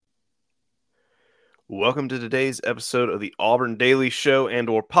Welcome to today's episode of the Auburn Daily Show and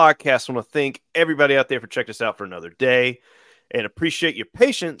or podcast. I want to thank everybody out there for checking us out for another day and appreciate your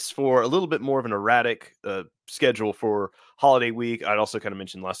patience for a little bit more of an erratic schedule for holiday week. I'd also kind of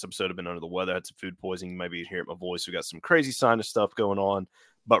mentioned last episode I've been under the weather. I had some food poisoning. You might be hearing my voice. We got some crazy sinus stuff going on.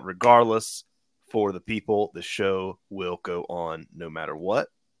 But regardless, for the people, the show will go on no matter what.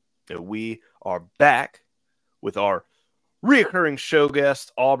 And we are back with our reoccurring show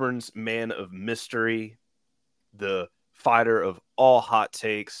guest, Auburn's man of mystery, the fighter of all hot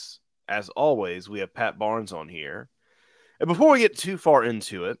takes. As always, we have Pat Barnes on here. And before we get too far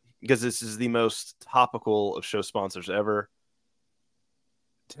into it, because this is the most topical of show sponsors ever,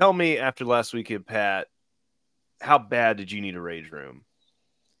 tell me after last weekend, Pat, how bad did you need a rage room?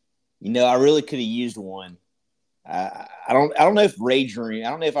 I really could have used one. I don't know if rage room. I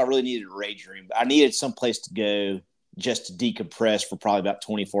don't know if I really needed a rage room. But I needed some place to go just to decompress for probably about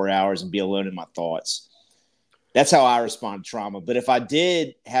 24 hours and be alone in my thoughts. That's how I respond to trauma. But if I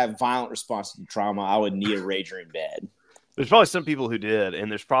did have violent response to trauma, I would need a rage room bed. There's probably some people who did, and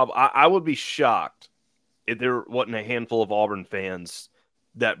there's probably I would be shocked if there wasn't a handful of Auburn fans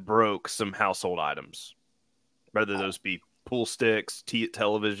that broke some household items, whether those be pool sticks,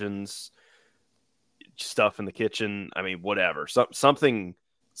 televisions, stuff in the kitchen. I mean, whatever. Something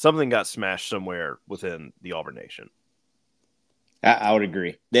got smashed somewhere within the Auburn Nation. I would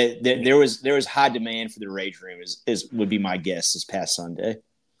agree. There was high demand for the rage room. Would be my guess this past Sunday.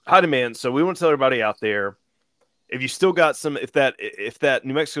 High demand. So we want to tell everybody out there, if you still got some, if that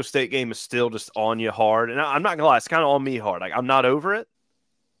New Mexico State game is still just on you hard, and I'm not gonna lie, it's kind of on me hard. Like, I'm not over it.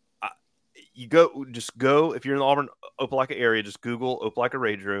 Just go if you're in the Auburn Opelika area, just Google Opelika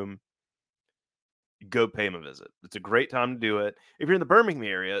Rage Room. Go pay them a visit. It's a great time to do it. If you're in the Birmingham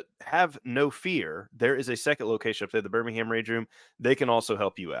area, have no fear. There is a second location up there, the Birmingham Rage Room. They can also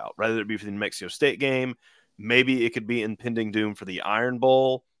help you out, rather it be for the New Mexico State game. Maybe it could be impending doom for the Iron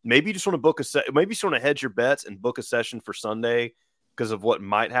Bowl. Maybe you just want to maybe you just want to hedge your bets and book a session for Sunday because of what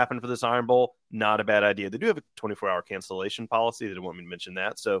might happen for this Iron Bowl. Not a bad idea. They do have a 24-hour cancellation policy. They didn't want me to mention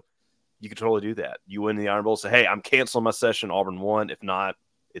that. So you could totally do that. You win the Iron Bowl, say, hey, I'm canceling my session. Auburn won. If not,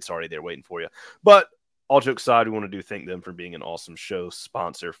 it's already there waiting for you. But all jokes aside, we want to thank them for being an awesome show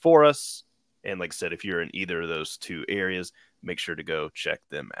sponsor for us. And like I said, if you're in either of those two areas, make sure to go check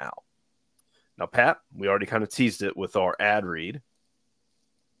them out. Now, Pat, we already kind of teased it with our ad read.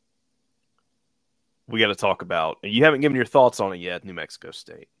 We got to talk about, and you haven't given your thoughts on it yet, New Mexico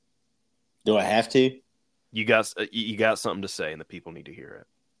State. Do I have to? You got something to say, and the people need to hear it.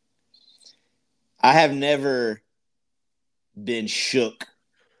 I have never been shook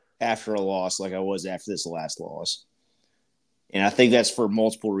after a loss like I was after this last loss. And I think that's for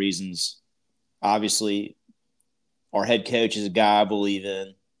multiple reasons. Obviously, our head coach is a guy I believe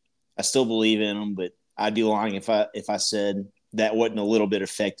in. I still believe in him, but I'd be lying if I said that wasn't a little bit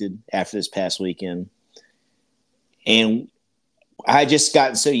affected after this past weekend. And I just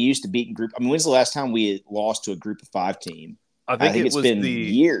gotten so used to beating group. I mean, when's the last time we had lost to a group of 5 team? I think it's been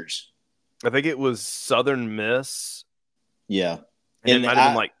years. I think it was Southern Miss. Yeah. And it might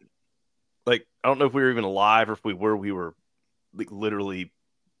have been like I don't know if we were even alive or if we were like literally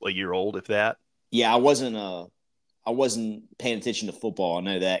a year old, if that. Yeah, I wasn't paying attention to football. I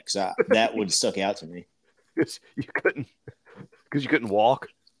know that because that would stuck out to me. Because you couldn't walk.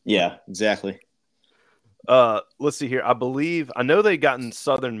 Yeah, exactly. Let's see here. I know they gotten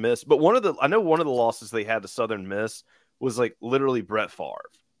Southern Miss, but one of the losses they had to Southern Miss was like literally Brett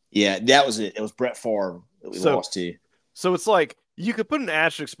Favre. Yeah, that was it. It was Brett Favre that we lost to. So it's like you could put an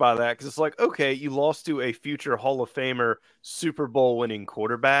asterisk by that because it's like, okay, you lost to a future Hall of Famer, Super Bowl winning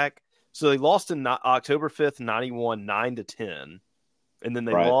quarterback. So they lost in October 5th, 91, 9-10. And then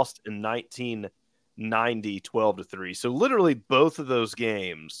they lost in 1990, 12-3. So literally both of those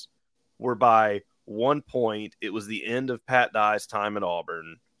games were by 1 point. It was the end of Pat Dye's time at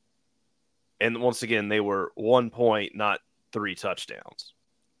Auburn. And once again, they were 1 point, not 3 touchdowns.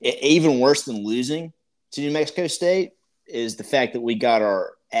 Even worse than losing to New Mexico State is the fact that we got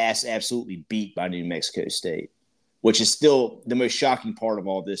our ass absolutely beat by New Mexico State, which is still the most shocking part of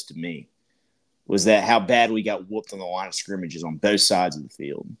all this to me, was that how bad we got whooped on the line of scrimmages on both sides of the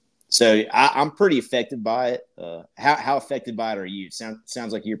field. So I'm pretty affected by it. How affected by it are you? It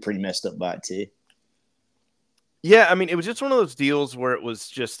sounds like you're pretty messed up by it too. Yeah, I mean, it was just one of those deals where it was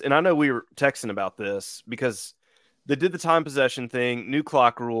just, and I know we were texting about this because they did the time possession thing, new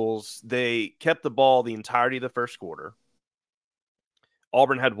clock rules. They kept the ball the entirety of the first quarter.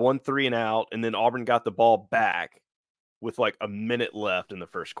 Auburn had 1 3 and out, and then Auburn got the ball back with like a minute left in the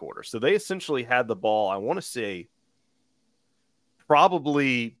first quarter. So they essentially had the ball, I want to say,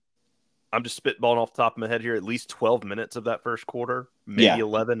 probably I'm just spitballing off the top of my head here, at least 12 minutes of that first quarter, maybe Yeah,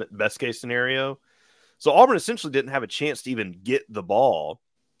 11 best case scenario. So Auburn essentially didn't have a chance to even get the ball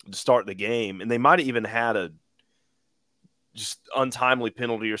to start the game, and they might have even had a just untimely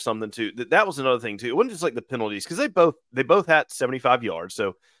penalty or something too. That was another thing too. It wasn't just like the penalties because they both had 75 yards.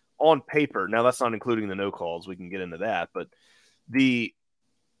 So on paper, now that's not including the no calls. We can get into that, but the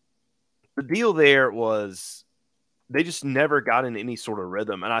the deal there was they just never got in any sort of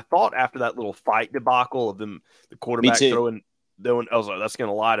rhythm. And I thought after that little fight debacle of them, the me quarterback too. throwing, I was like, that's going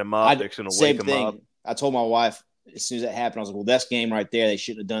to light him up. I That's going to wake same him up. thing. I told my wife as soon as that happened, I was like, "Well, that's game right there. They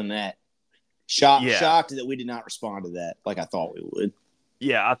shouldn't have done that." Shocked that we did not respond to that like I thought we would.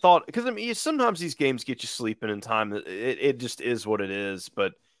 Yeah, I thought because I mean sometimes these games get you sleeping in time. It just is what it is.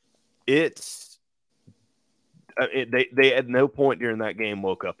 But it's they at no point during that game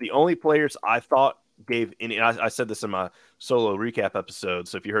woke up. The only players I thought gave any. I said this in my solo recap episode.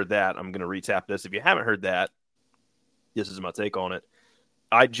 So if you heard that, I'm going to recap this. If you haven't heard that, this is my take on it.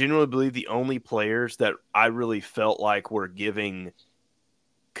 I genuinely believe the only players that I really felt like were giving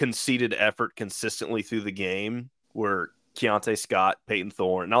conceded effort consistently through the game were Keontae Scott, Peyton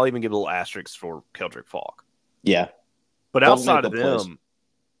Thorne, and I'll even give a little asterisk for Keldrick Falk. Yeah, But Falk made a couple plays.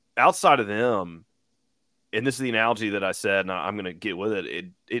 outside of them, and this is the analogy that I said, and I'm going to get with it.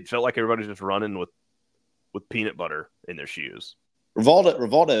 It felt like everybody's just running with peanut butter in their shoes.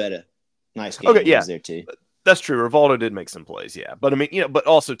 Rivaldo had a nice game Okay, when he yeah, was there too. that's true. Rivaldo did make some plays, yeah, but I mean, but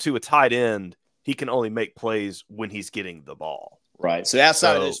also to a tight end, he can only make plays when he's getting the ball. Right. So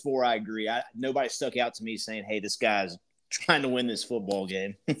outside of So, those four, I agree. Nobody stuck out to me saying, "Hey, this guy's trying to win this football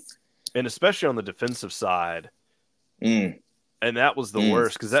game." and especially on the defensive side, mm, and that was the mm.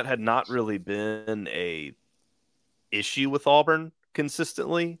 worst because that had not really been a issue with Auburn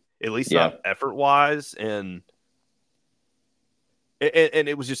consistently, at least Yeah. not effort wise. And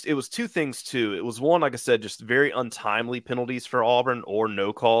it was two things too. It was one, like I said, just very untimely penalties for Auburn or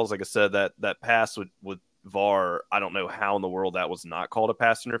no calls. Like I said, that pass with VAR, I don't know how in the world that was not called a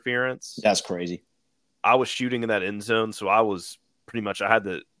pass interference. That's crazy. I was shooting in that end zone, so I was pretty much I had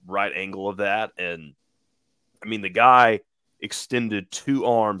the right angle of that. And I mean the guy extended two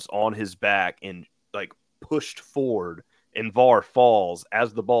arms on his back and like pushed forward and VAR falls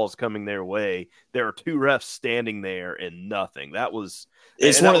as the ball is coming their way. There are two refs standing there and nothing. That was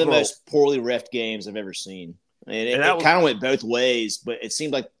It's and one that of was the one of, most poorly reffed games I've ever seen. And and it that was kind of went both ways, but it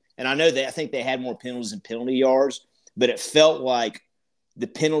seemed like, and I know that I think they had more penalties and penalty yards, but it felt like the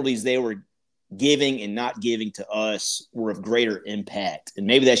penalties they were giving and not giving to us were of greater impact. And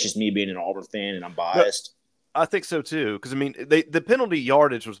maybe that's just me being an Auburn fan and I'm no, biased. I think so too. Because I mean, the penalty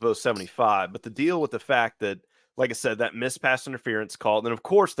yardage was both 75, but the deal with the fact that, like I said, that missed pass interference call, and then of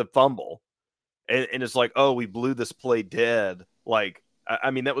course the fumble, and it's like, oh, we blew this play dead. Like,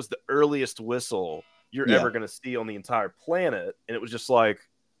 I mean, that was the earliest whistle you're Yeah. ever going to see on the entire planet, and it was just like,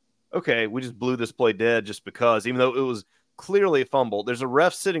 okay, we just blew this play dead just because, even though it was clearly a fumble. There's a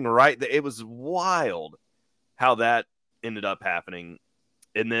ref sitting right there. It was wild how that ended up happening.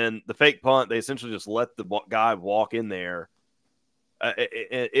 And then the fake punt, they essentially just let the guy walk in there.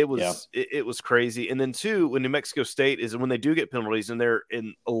 It Yeah. was crazy. And then two, when New Mexico State is when they do get penalties and they're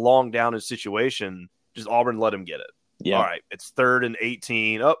in a long down in situation, just Auburn let him get it. All Yeah. right, it's 3rd and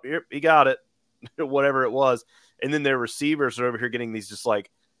 18. Oh, yep, he got it, whatever it was. And then their receivers are over here getting these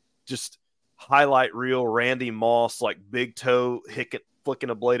just highlight reel Randy Moss like big toe flicking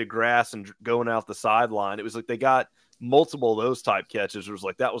a blade of grass and going out the sideline. It was like they got multiple of those type catches. It was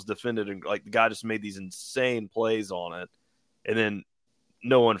like that was defended and like the guy just made these insane plays on it, and then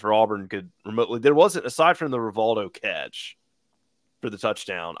no one for Auburn could remotely. There wasn't aside from the Rivaldo catch for the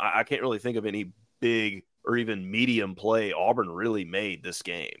touchdown. I can't really think of any big or even medium play Auburn really made this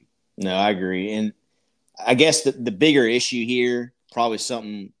game. No, I agree. And I guess the bigger issue here, probably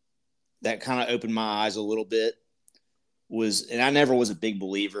something that kind of opened my eyes a little bit was, and I never was a big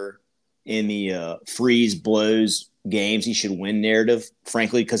believer in the freeze blows games he should win narrative,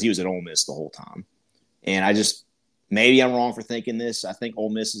 frankly, because he was at Ole Miss the whole time. And I just, maybe I'm wrong for thinking this. I think Ole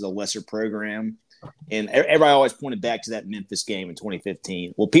Miss is a lesser program. And everybody always pointed back to that Memphis game in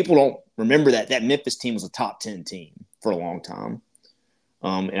 2015. Well, people don't remember that Memphis team was a top 10 team for a long time.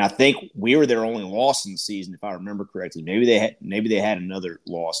 And I think we were their only loss in the season, if I remember correctly. Maybe they had another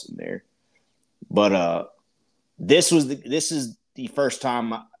loss in there. But this is the first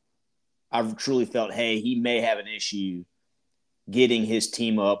time I've truly felt, hey, he may have an issue getting his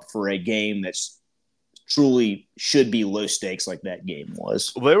team up for a game that's truly should be low stakes like that game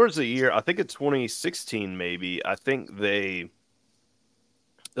was. Well, there was a year, I think in 2016 maybe, I think they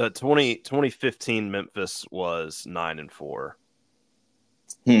 2015 Memphis was 9-4.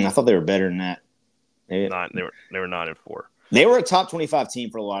 I thought they were better than that. They were 9-4. They were a top 25 team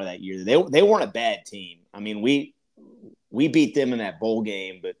for a lot of that year. They weren't a bad team. I mean, we beat them in that bowl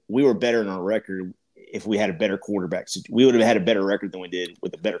game, but we were better in our record if we had a better quarterback. We would have had a better record than we did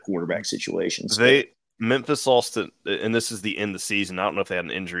with a better quarterback situation. So. Memphis lost to, and this is the end of the season. I don't know if they had an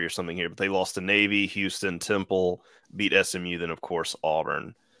injury or something here, but they lost to Navy, Houston, Temple, beat SMU, then of course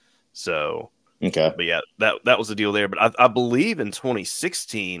Auburn. So, okay, but yeah, that was the deal there. But I believe in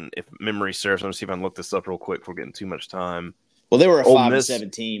 2016, if memory serves, I'm gonna see if I can look this up real quick before getting too much time. well, they were a Ole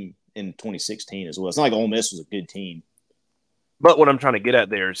 5-7 team in 2016 as well. It's not like Ole Miss was a good team. But what I'm trying to get at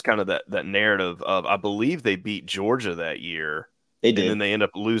there is kind of that narrative of I believe they beat Georgia that year, They and then did. they end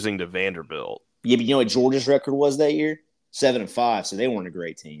up losing to Vanderbilt. Yeah, but you know what Georgia's record was that year? 7-5. So they weren't a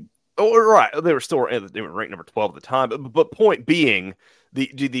great team. Oh, right. They were ranked number 12 at the time. But point being,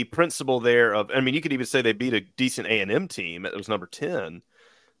 the principle there of, I mean, you could even say they beat a decent A&M team. It was number 10.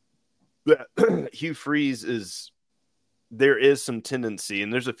 Hugh Freeze there is some tendency,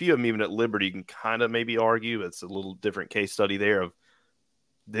 and there's a few of them even at Liberty you can kind of maybe argue. It's a little different case study there of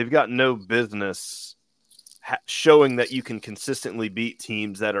they've got no business showing that you can consistently beat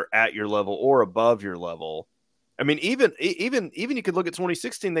teams that are at your level or above your level. I mean, even you could look at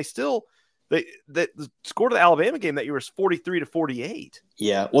 2016. They still the score to the Alabama game that year was 43-48.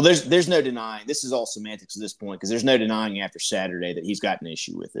 Yeah. Well, there's no denying. This is all semantics at this point because there's no denying after Saturday that he's got an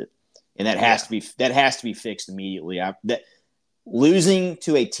issue with it, and that has to be fixed immediately. That losing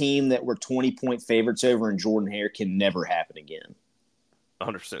to a team that were 20-point favorites over in Jordan Hare can never happen again.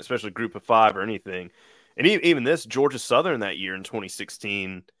 100%, especially group of 5 or anything. And even this Georgia Southern that year in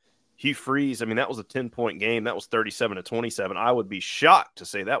 2016, Hugh Freeze, I mean, that was a 10-point game. That was 37-27. I would be shocked to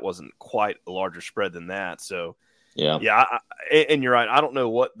say that wasn't quite a larger spread than that. So, yeah, and you're right. I don't know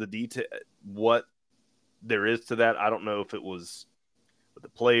what what there is to that. I don't know if it was with the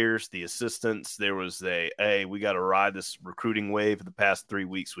players, the assistants. There was hey, we got to ride this recruiting wave of the past 3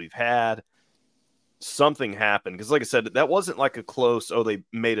 weeks we've had. Something happened because, like I said, that wasn't like a close. Oh, they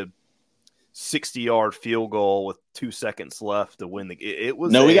made a 60-yard field goal with 2 seconds left to win the. It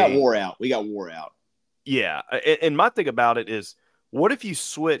was no. We got wore out. We got wore out. Yeah, and my thing about it is, what if you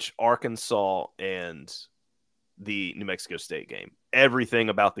switch Arkansas and the New Mexico State game? Everything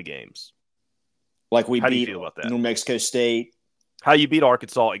about the games. Like we How beat do you feel about that? New Mexico State. How you beat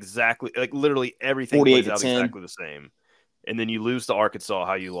Arkansas exactly, like literally everything plays out 48-10. exactly the same, and then you lose to Arkansas.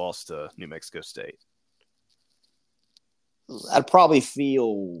 How you lost to New Mexico State? I'd probably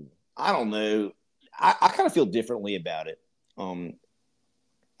feel. I don't know. I kind of feel differently about it.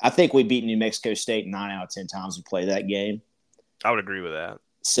 I think we beat New Mexico State 9 out of 10 times we play that game. I would agree with that.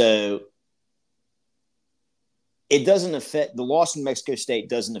 So it doesn't affect the loss in Mexico State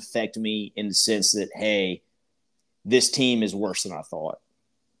doesn't affect me in the sense that, hey, this team is worse than I thought.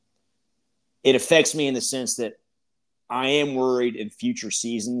 It affects me in the sense that I am worried in future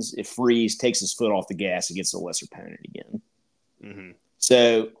seasons if Freeze takes his foot off the gas against a lesser opponent again. Mm-hmm.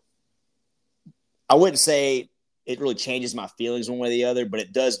 So I wouldn't say it really changes my feelings one way or the other, but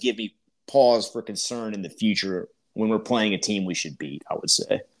it does give me pause for concern in the future when we're playing a team we should beat, I would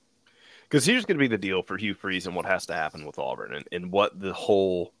say. Because here's going to be the deal for Hugh Freeze and what has to happen with Auburn and what the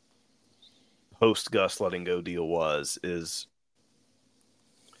whole post-Gus letting go deal is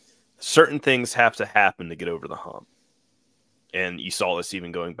certain things have to happen to get over the hump. And you saw this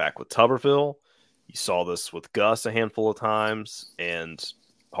even going back with Tuberville. You saw this with Gus a handful of times, and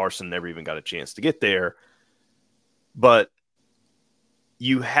Harsin never even got a chance to get there. But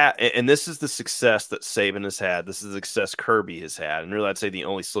you have, and this is the success that Saban has had. This is the success Kirby has had. And really, I'd say the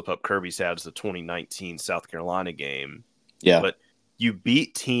only slip up Kirby's had is the 2019 South Carolina game. Yeah. But you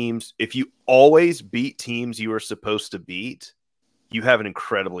beat teams. If you always beat teams you are supposed to beat, you have an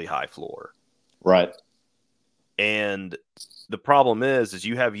incredibly high floor. Right. And the problem is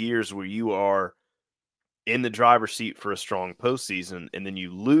you have years where you are in the driver's seat for a strong postseason, and then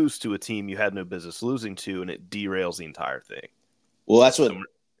you lose to a team you had no business losing to, and it derails the entire thing. Well, that's what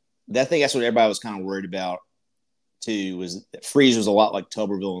everybody was kind of worried about too. Was that Freeze was a lot like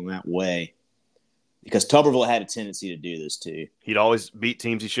Tuberville in that way, because Tuberville had a tendency to do this too. He'd always beat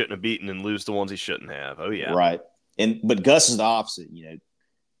teams he shouldn't have beaten and lose the ones he shouldn't have. Oh yeah, right. But Gus is the opposite. You know,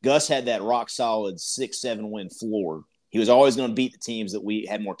 Gus had that rock solid 6-7 win floor. He was always going to beat the teams that we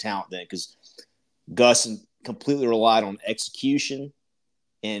had more talent than, because Gus completely relied on execution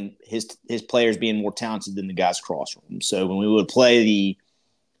and his players being more talented than the guys across from him. So when we would play the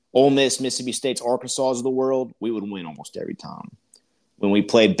Ole Miss, Mississippi State's, Arkansas of the world, we would win almost every time. When we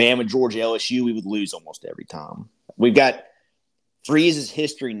played Bama, Georgia, LSU, we would lose almost every time. We've got Freeze's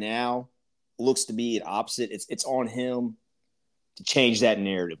history now looks to be the opposite. It's on him to change that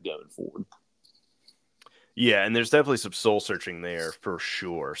narrative going forward. Yeah, and there's definitely some soul searching there for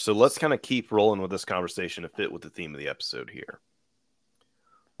sure. So let's kind of keep rolling with this conversation to fit with the theme of the episode here.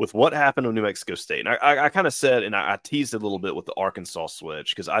 With what happened with New Mexico State, and I kind of said, and I teased a little bit with the Arkansas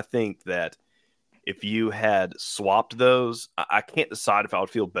switch, because I think that if you had swapped those, I can't decide if I would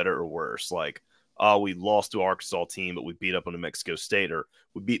feel better or worse. Like, oh, we lost to Arkansas team, but we beat up on New Mexico State, or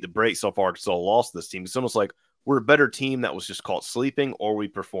we beat the brakes off Arkansas, lost this team. It's almost like we're a better team that was just caught sleeping, or we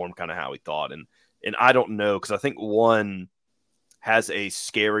performed kind of how we thought. And I don't know, because I think one has a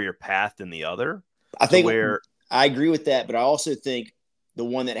scarier path than the other. I To think where I agree with that, but I also think the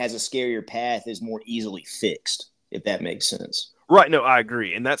one that has a scarier path is more easily fixed, if that makes sense. right, no, I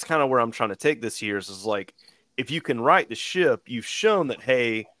agree. And that's kind of where I'm trying to take this here is like, if you can right the ship, you've shown that,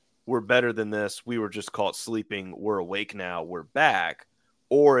 hey, we're better than this. We were just caught sleeping. We're awake now. We're back.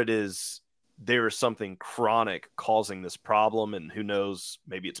 Or it is there is something chronic causing this problem. And who knows,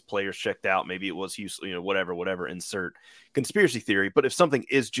 maybe it's players checked out. Maybe it was Houston, whatever, insert conspiracy theory. But if something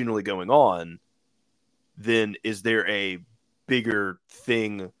is genuinely going on, then is there a bigger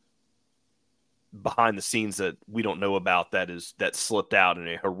thing behind the scenes that we don't know about that slipped out in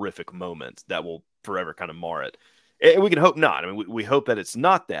a horrific moment that will forever kind of mar it? And we can hope not. I mean, we hope that it's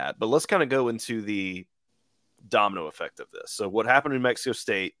not that, but let's kind of go into the domino effect of this. So what happened in Mexico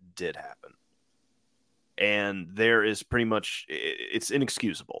State did happen. And there is pretty much, it's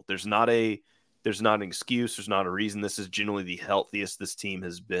inexcusable. There's not an excuse. There's not a reason. This is generally the healthiest this team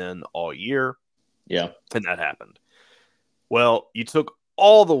has been all year. Yeah. And that happened. Well, you took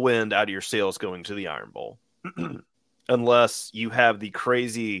all the wind out of your sails going to the Iron Bowl, unless you have the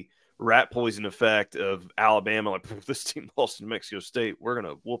crazy rat poison effect of Alabama. Like, this team lost to Mexico State, we're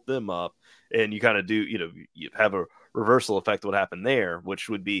going to whoop them up. And you kind of do, you have a reversal effect of what happened there, which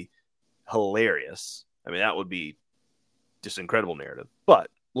would be hilarious. I mean, that would be just incredible narrative. But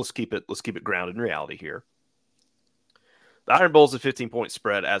let's keep it grounded in reality here. The Iron Bowl is a 15-point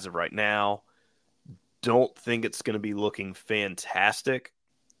spread as of right now. Don't think it's going to be looking fantastic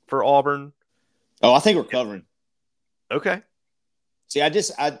for Auburn. Oh, I think we're covering. Okay. See, I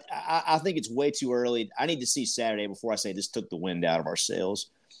think it's way too early. I need to see Saturday before I say this took the wind out of our sails,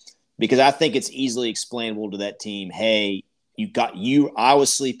 because I think it's easily explainable to that team. Hey, I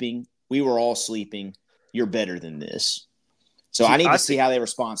was sleeping. We were all sleeping. You're better than this. So I need to see how they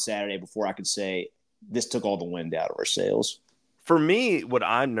respond Saturday before I can say this took all the wind out of our sails. For me, what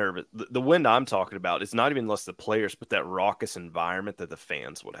I'm nervous, the wind I'm talking about is not even less the players, but that raucous environment that the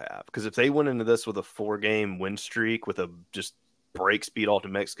fans would have. Because if they went into this with a 4-game win streak with a just break speed all to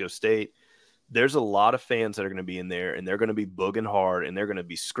Mexico State, there's a lot of fans that are going to be in there, and they're going to be booging hard, and they're going to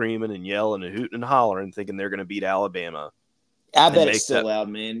be screaming and yelling and hooting and hollering, thinking they're going to beat Alabama. I bet it's still loud,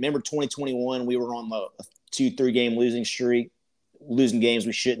 man. Remember 2021, we were on the 2-3 game losing streak, losing games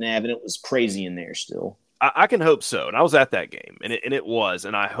we shouldn't have, and it was crazy in there still. I can hope so. And I was at that game, and it was.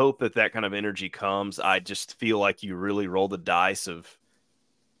 And I hope that kind of energy comes. I just feel like you really roll the dice of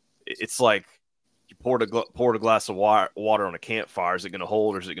it's like you poured a glass of water on a campfire. Is it going to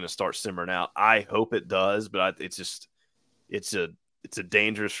hold, or is it going to start simmering out? I hope it does, but it's a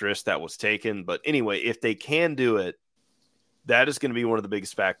dangerous risk that was taken. But anyway, if they can do it, that is going to be one of the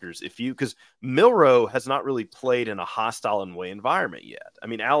biggest factors. Because Milroe has not really played in a hostile and away environment yet. I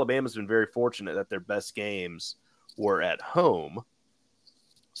mean, Alabama's been very fortunate that their best games were at home.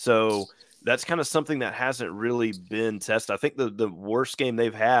 So that's kind of something that hasn't really been tested. I think the worst game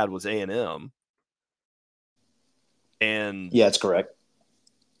they've had was A&M. And yeah, that's correct.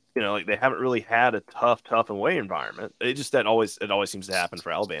 Like they haven't really had a tough away environment. It always seems to happen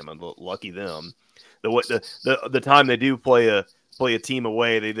for Alabama. Lucky them. The time they do play a team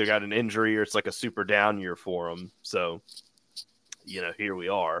away, they either got an injury or it's like a super down year for them. So, here we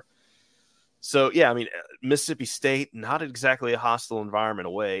are. So, yeah, I mean, Mississippi State, not exactly a hostile environment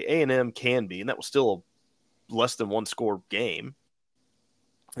away. A&M can be, and that was still a less than one score game.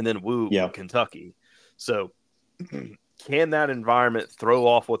 And then Kentucky. So, can that environment throw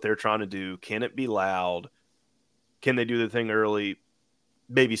off what they're trying to do? Can it be loud? Can they do the thing early?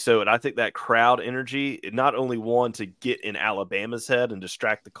 Maybe so. And I think that crowd energy, not only one to get in Alabama's head and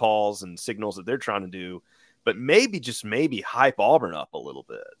distract the calls and signals that they're trying to do, but maybe hype Auburn up a little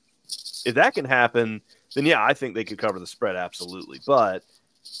bit. If that can happen, then yeah, I think they could cover the spread. Absolutely. But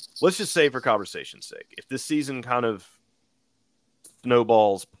let's just say for conversation's sake, if this season kind of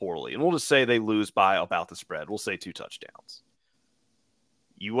snowballs poorly, and we'll just say they lose by about the spread, we'll say 2 touchdowns.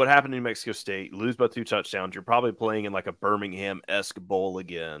 What happened in New Mexico State, lose by 2 touchdowns, you're probably playing in like a Birmingham-esque bowl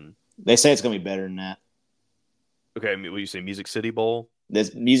again. They say it's going to be better than that. Okay, what do you say, Music City Bowl?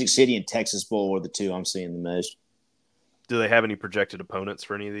 The Music City and Texas Bowl are the two I'm seeing the most. Do they have any projected opponents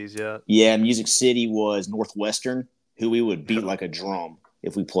for any of these yet? Yeah, Music City was Northwestern, who we would beat like a drum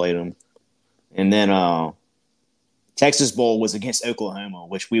if we played them. And then Texas Bowl was against Oklahoma,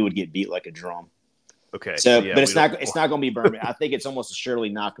 which we would get beat like a drum. Okay, so So, yeah, but it's not going to be Birmingham. I think it's almost surely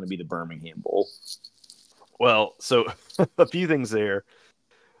not going to be the Birmingham Bowl. Well, so a few things there.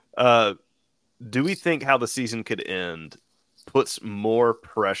 Do we think how the season could end puts more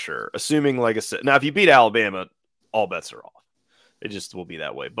pressure? Assuming, like I said, now if you beat Alabama, all bets are off. It just will be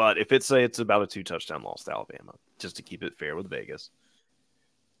that way. But if it's about a 2-touchdown loss to Alabama, just to keep it fair with Vegas,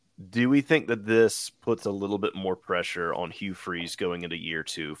 do we think that this puts a little bit more pressure on Hugh Freeze going into year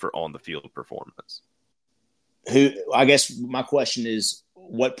 2 for on the field performance? Who I guess my question is,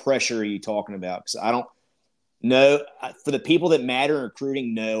 what pressure are you talking about? Because I don't know for the people that matter in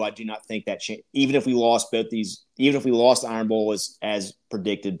recruiting. No, I do not think that even if we lost both these, even if we lost the Iron Bowl as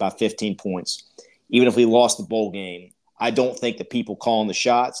predicted by 15 points, even if we lost the bowl game, I don't think the people calling the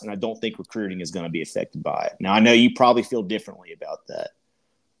shots, and I don't think recruiting is going to be affected by it. Now I know you probably feel differently about that,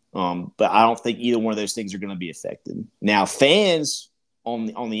 but I don't think either one of those things are going to be affected. Now fans on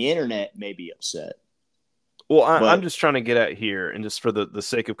the internet may be upset. Well, I'm just trying to get at here, and just for the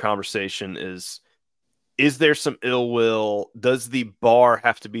sake of conversation, is there some ill will? Does the bar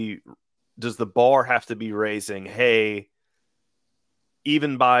have to be raising, hey,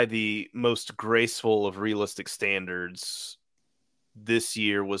 even by the most graceful of realistic standards, this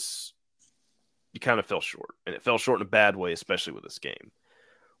year you kind of fell short, and it fell short in a bad way, especially with this game.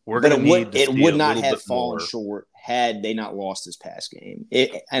 We're going to need to it see would a not little have bit fallen more. short had they not lost this past game.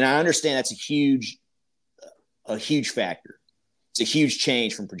 And I understand that's a huge factor. It's a huge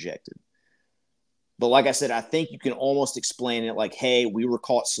change from projected. But like I said, I think you can almost explain it like, hey, we were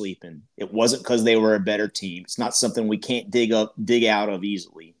caught sleeping. It wasn't because they were a better team. It's not something we can't dig out of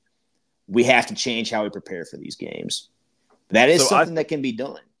easily. We have to change how we prepare for these games. That is something that can be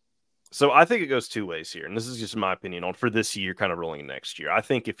done. So I think it goes two ways here, and this is just my opinion on for this year, kind of rolling next year. I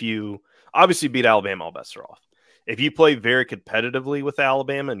think if you obviously beat Alabama, all bets are off. If you play very competitively with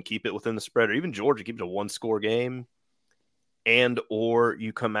Alabama and keep it within the spread, or even Georgia, keep it a one-score game, and or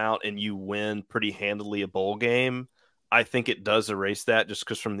you come out and you win pretty handily a bowl game, I think it does erase that just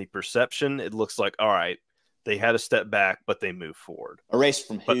because from the perception, it looks like, all right, they had a step back, but they move forward. Erase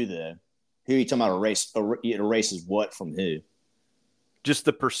from who, though? Who are you talking about erase? It erases what from who? Just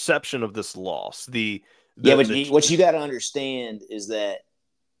the perception of this loss. What you got to understand is that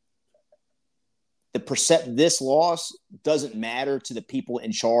this loss doesn't matter to the people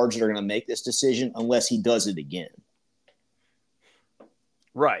in charge that are going to make this decision unless he does it again.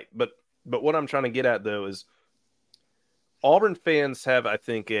 Right, but what I'm trying to get at though is Auburn fans have, I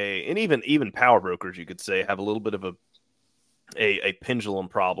think, and even power brokers, you could say, have a little bit of a pendulum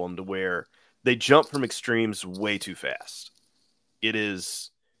problem to where they jump from extremes way too fast.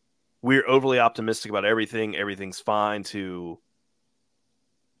 We're overly optimistic about everything. Everything's fine to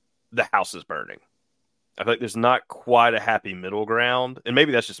the house is burning. I feel like there's not quite a happy middle ground, and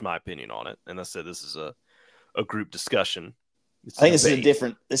maybe that's just my opinion on it. And I said this is a group discussion. I think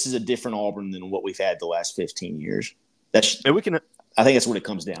this is a different Auburn than what we've had the last 15 years. I think that's what it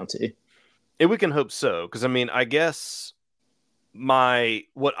comes down to. And we can hope so, because I mean, I guess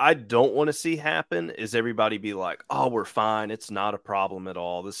what I don't want to see happen is everybody be like, "Oh, we're fine. It's not a problem at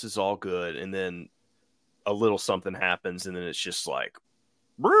all. This is all good." And then a little something happens, and then it's just like,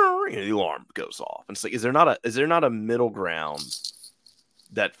 the alarm goes off. And it's like, is there not a middle ground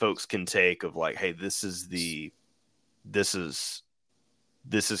that folks can take of like, hey, this is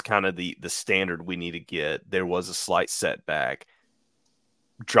kind of the standard we need to get. There was a slight setback.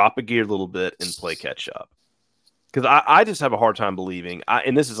 Drop a gear a little bit and play catch up. Because I just have a hard time believing,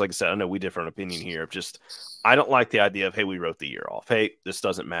 and this is, like I said, I know we differ in opinion here, of just, I don't like the idea of, hey, we wrote the year off. Hey, this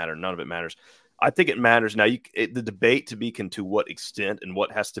doesn't matter. None of it matters. I think it matters. Now, the debate to what extent and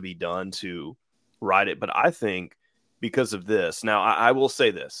what has to be done to write it. But I think because of this, now I will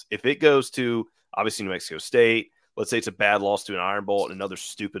say this. If it goes to, obviously, New Mexico State, let's say it's a bad loss to an Iron Bowl and another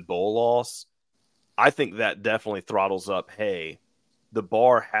stupid bowl loss, I think that definitely throttles up, hey, the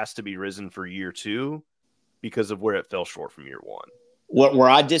bar has to be risen for year 2 because of where it fell short from year 1. Where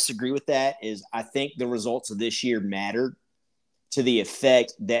I disagree with that is I think the results of this year mattered to the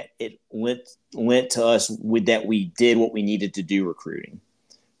effect that it lent to us with that we did what we needed to do recruiting.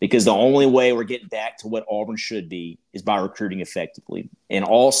 Because the only way we're getting back to what Auburn should be is by recruiting effectively. And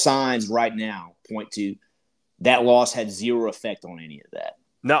all signs right now point to that loss had zero effect on any of that.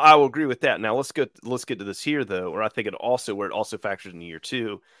 Now, I will agree with that. Now, let's get to this here, though, where I think it also factors in year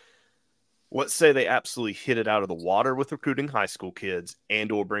 2. Let's say they absolutely hit it out of the water with recruiting high school kids and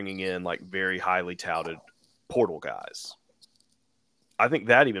or bringing in like very highly touted portal guys. I think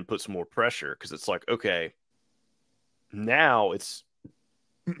that even puts more pressure because it's like, okay, now it's,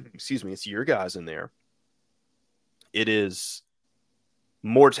 excuse me, it's your guys in there. It is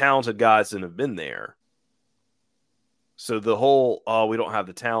more talented guys than have been there. So the whole, oh, we don't have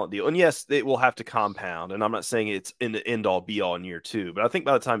the talent deal. And yes, it will have to compound. And I'm not saying it's in the end all be all in year 2, but I think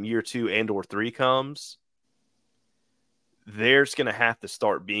by the time year 2 and or 3 comes, there's going to have to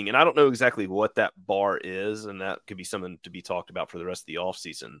start being, and I don't know exactly what that bar is, and that could be something to be talked about for the rest of the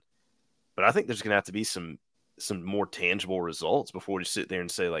offseason. But I think there's going to have to be some more tangible results before we sit there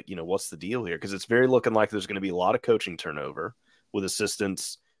and say, like, what's the deal here? Because it's very looking like there's going to be a lot of coaching turnover with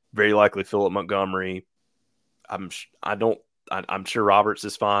assistants, very likely Philip Montgomery. I'm sure Roberts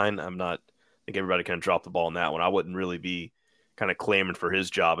is fine. I think everybody kind of dropped the ball on that one. I wouldn't really be kind of clamoring for his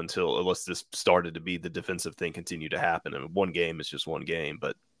job unless this started to be the defensive thing continue to happen. And one game is just one game,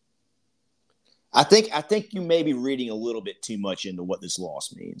 but I think you may be reading a little bit too much into what this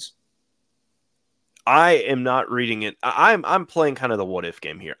loss means. I am not reading it. I'm playing kind of the what if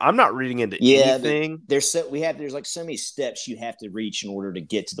game here. I'm not reading into anything. There's like so many steps you have to reach in order to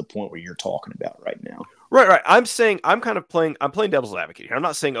get to the point where you're talking about right now. Right. I'm saying I'm playing devil's advocate here. I'm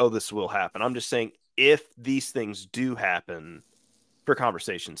not saying, oh, this will happen. I'm just saying if these things do happen for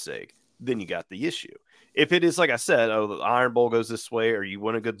conversation's sake, then you got the issue. If it is, like I said, oh, the Iron Bowl goes this way or you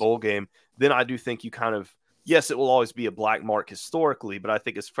win a good bowl game, then I do think you kind of, yes, it will always be a black mark historically, but I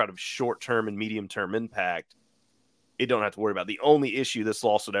think it's kind of short-term and medium-term impact. It don't have to worry about. The only issue this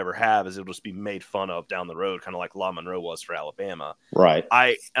loss would ever have is it'll just be made fun of down the road, kind of like La Monroe was for Alabama. Right.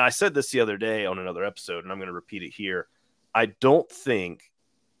 I said this the other day on another episode, and I'm going to repeat it here. I don't think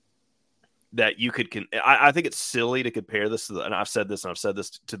that you could I think it's silly to compare this to and I've said this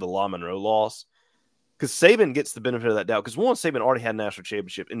to the La Monroe loss, because Saban gets the benefit of that doubt because one, Saban already had a national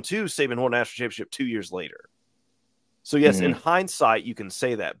championship, and two, Saban won a national championship 2 years later. So yes, in hindsight, you can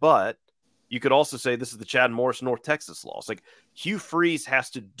say that, but you could also say this is the Chad Morris North Texas loss. Like, Hugh Freeze has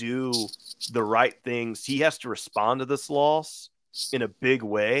to do the right things. He has to respond to this loss in a big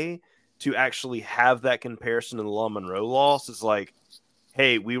way to actually have that comparison to the La Monroe loss. It's like,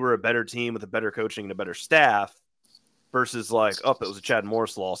 hey, we were a better team with a better coaching and a better staff versus like, oh, it was a Chad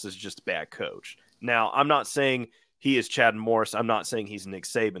Morris loss. It's just a bad coach. Now, I'm not saying he is Chad Morris. I'm not saying he's Nick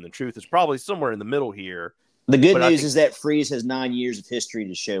Saban. The truth is probably somewhere in the middle here. The good news is that Freeze has 9 years of history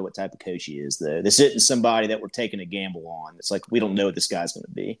to show what type of coach he is, though. This isn't somebody that we're taking a gamble on. It's like we don't know what this guy's going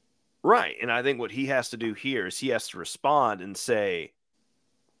to be. Right. And I think what he has to do here is he has to respond and say,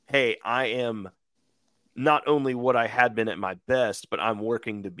 hey, I am not only what I had been at my best, but I'm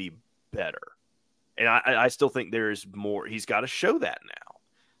working to be better. And I still think there is more. He's got to show that now.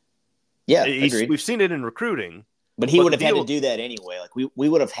 Yeah, agreed. We've seen it in recruiting. But he would have had to do that anyway. Like we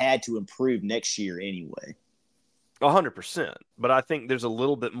would have had to improve next year anyway. 100%. But I think there's a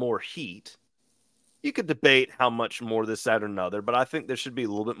little bit more heat. You could debate how much more this, that, or another, but I think there should be a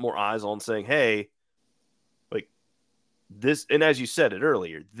little bit more eyes on saying, hey, like this, and as you said it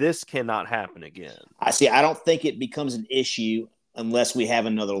earlier, this cannot happen again. I don't think it becomes an issue unless we have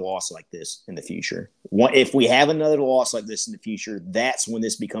another loss like this in the future. If we have another loss like this in the future, that's when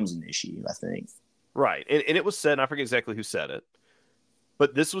this becomes an issue, I think. Right. And it was said, and I forget exactly who said it,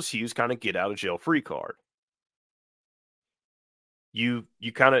 but this was Hugh's kind of get out of jail free card.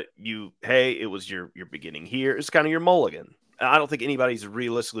 Hey, it was your beginning here. It's kind of your mulligan. I don't think anybody's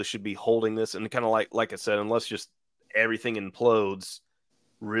realistically should be holding this, and kind of like I said, unless just everything implodes,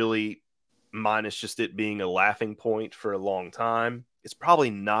 really, minus just it being a laughing point for a long time, it's probably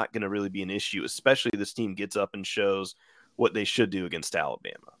not going to really be an issue, especially if this team gets up and shows what they should do against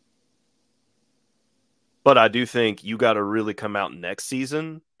Alabama. But I do think you got to really come out next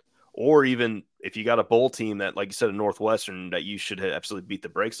season, or even if you got a bowl team that, like you said, a Northwestern, that you should absolutely beat the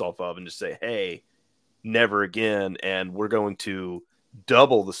brakes off of and just say, hey, never again. And we're going to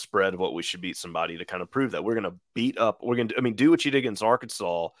double the spread of what we should beat somebody to kind of prove that we're going to do what you did against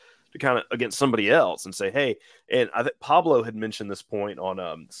Arkansas to kind of against somebody else and say, hey, and I think Pablo had mentioned this point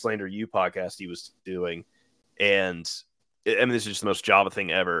on Slander U podcast he was doing. And this is just the most Java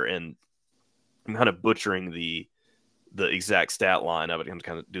thing ever. And I'm kind of butchering the exact stat line of it. I'm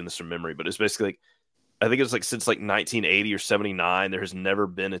kind of doing this from memory, but it's basically like, I think it's like since like 1980 or 79, there has never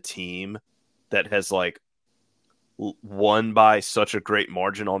been a team that has like won by such a great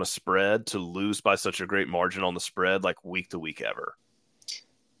margin on a spread to lose by such a great margin on the spread, like week to week ever.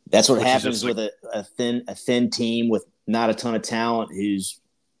 That's what happens with a thin team with not a ton of talent who's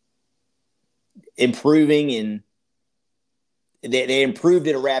improving, and they improved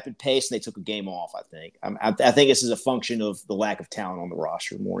at a rapid pace and they took a game off. I think this is a function of the lack of talent on the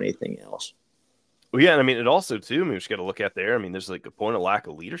roster more than anything else. Well, yeah, and I mean, it also too. I mean, we just got to look at there. I mean, there's like a point of lack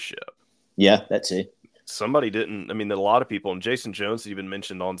of leadership. Yeah, that's it. Somebody didn't. I mean, a lot of people, and Jason Jones even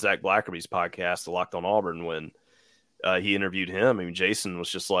mentioned on Zach Blackerby's podcast, the Locked on Auburn, when he interviewed him. I mean, Jason was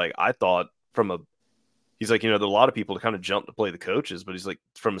just like, I thought from a. He's like, there are a lot of people to kind of jump to play the coaches, but he's like,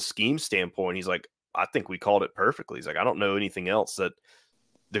 from a scheme standpoint, he's like, I think we called it perfectly. He's like, I don't know anything else that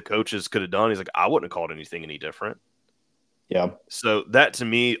the coaches could have done. He's like, I wouldn't have called anything any different. Yeah. So that to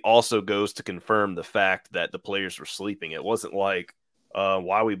me also goes to confirm the fact that the players were sleeping. It wasn't like, why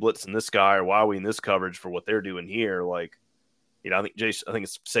are we blitzing this guy or why are we in this coverage for what they're doing here? Like, I think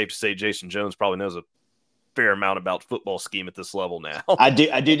it's safe to say Jason Jones probably knows a fair amount about football scheme at this level now. I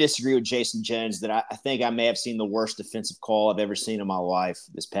do disagree with Jason Jones that I think I may have seen the worst defensive call I've ever seen in my life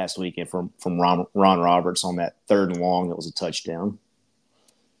this past weekend from Ron Roberts on that 3rd and long that was a touchdown.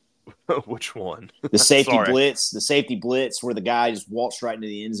 Which one? The safety blitz where the guy just walks right into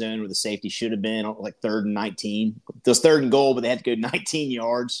the end zone where the safety should have been, like 3rd and 19. It was 3rd and goal, but they had to go 19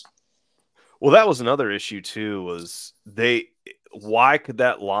 yards. Well, that was another issue too. Why could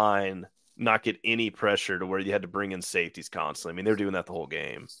that line not get any pressure to where you had to bring in safeties constantly? I mean, they're doing that the whole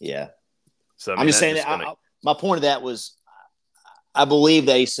game. Yeah. So I'm just saying that my point of that was, I believe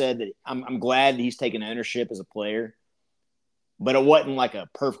that he said that I'm glad that he's taking ownership as a player, but it wasn't like a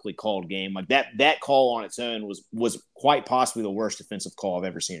perfectly called game. Like that call on its own was quite possibly the worst defensive call I've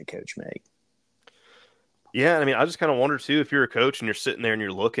ever seen a coach make. Yeah, I mean, I just kind of wonder too, if you're a coach and you're sitting there and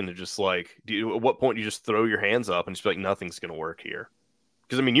you're looking to just like, at what point do you just throw your hands up and just be like, nothing's going to work here?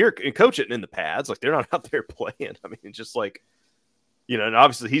 Because I mean, you're coaching in the pads, like they're not out there playing. I mean, it's just like, and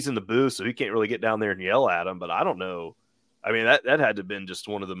obviously he's in the booth, so he can't really get down there and yell at him. But I don't know. I mean, that had to have been just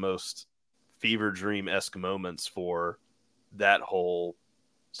one of the most fever dream-esque moments for that whole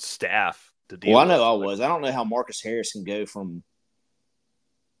staff to deal with. Well, I know I was. I don't know how Marcus Harris can go from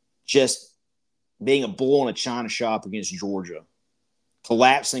just being a bull in a china shop against Georgia,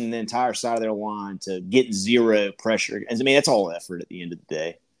 collapsing the entire side of their line to get zero pressure. I mean, that's all effort at the end of the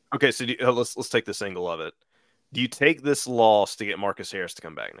day. Okay, so let's take this angle of it. Do you take this loss to get Marcus Harris to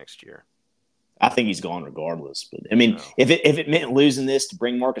come back next year? I think he's gone regardless. But I mean, if it meant losing this to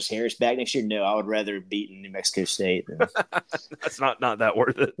bring Marcus Harris back next year, no, I would rather have beaten New Mexico State. That's not that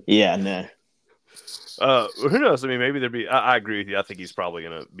worth it. Yeah, no. Who knows? I mean, maybe there'd be. I agree with you. I think he's probably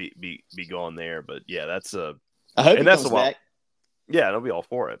going to be gone there. But yeah, that's a. I hope he comes back. Yeah, they'll be all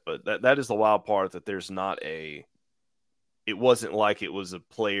for it. But that is the wild part, that there's not a. It wasn't like it was a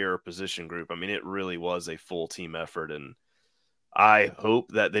player position group. I mean, it really was a full team effort, and I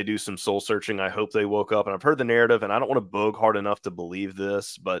hope that they do some soul searching. I hope they woke up, and I've heard the narrative, and I don't want to bog hard enough to believe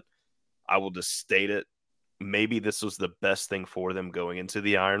this, but I will just state it. Maybe this was the best thing for them going into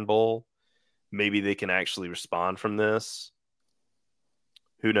the Iron Bowl. Maybe they can actually respond from this.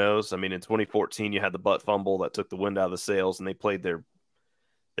 Who knows? I mean, in 2014, you had the butt fumble that took the wind out of the sails, and they played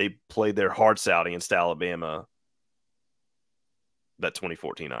their hearts out against Alabama, that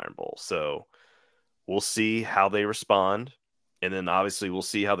 2014 Iron Bowl. So we'll see how they respond. And then obviously we'll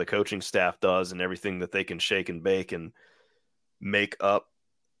see how the coaching staff does and everything that they can shake and bake and make up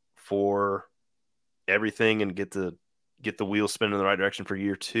for everything and get the wheels spinning in the right direction for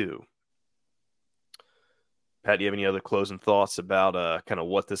year 2. Pat, do you have any other closing thoughts about kind of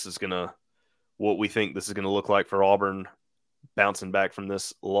what we think this is going to look like for Auburn bouncing back from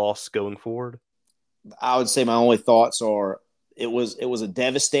this loss going forward? I would say my only thoughts are it was a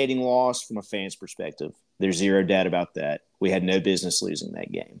devastating loss from a fan's perspective. There's zero doubt about that. We had no business losing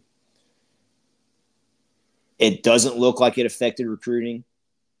that game. It doesn't look like it affected recruiting,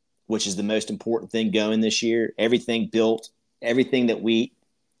 which is the most important thing going this year. Everything built, everything that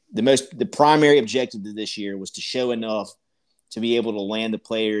the primary objective of this year was to show enough to be able to land the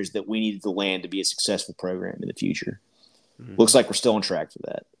players that we needed to land to be a successful program in the future. Mm-hmm. Looks like we're still on track for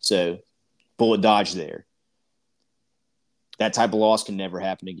that. So bullet dodge there. That type of loss can never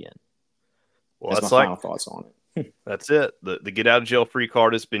happen again. Well, that's my final thoughts on it. That's it. The get out of jail free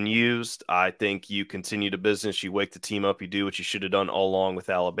card has been used. I think you continue to business. You wake the team up. You do what you should have done all along with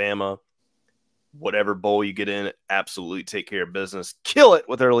Alabama. Whatever bowl you get in, absolutely take care of business. Kill it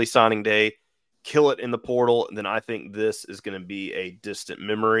with early signing day. Kill it in the portal. And then I think this is going to be a distant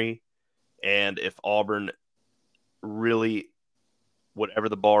memory. And if Auburn really, whatever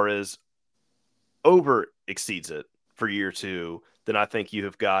the bar is, over exceeds it for year 2, then I think you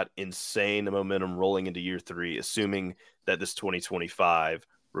have got insane momentum rolling into year 3, assuming that this 2025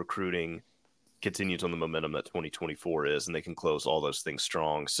 recruiting continues on the momentum that 2024 is, and they can close all those things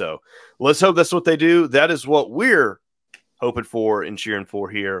strong. So let's hope that's what they do. That is what we're hoping for and cheering for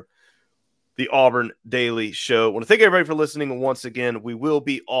here the Auburn Daily Show. I want to thank everybody for listening once again. We will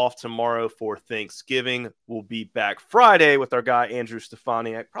be off tomorrow for Thanksgiving. We'll be back Friday with our guy Andrew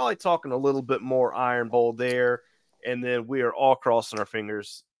Stefaniak, probably talking a little bit more Iron Bowl there. And then we are all crossing our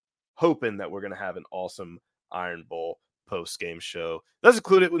fingers, hoping that we're going to have an awesome Iron Bowl post-game show. That's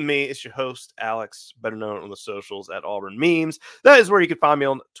included with me. It's your host, Alex, better known on the socials at Auburn Memes. That is where you can find me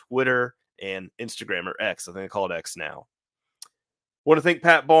on Twitter and Instagram, or X. I think they call it X now. Want to thank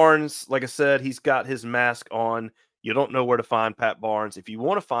Pat Barnes. Like I said, he's got his mask on. You don't know where to find Pat Barnes. If you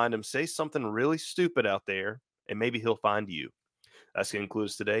want to find him, say something really stupid out there, and maybe he'll find you. That's going to conclude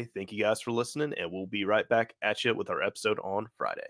us today. Thank you guys for listening, and we'll be right back at you with our episode on Friday.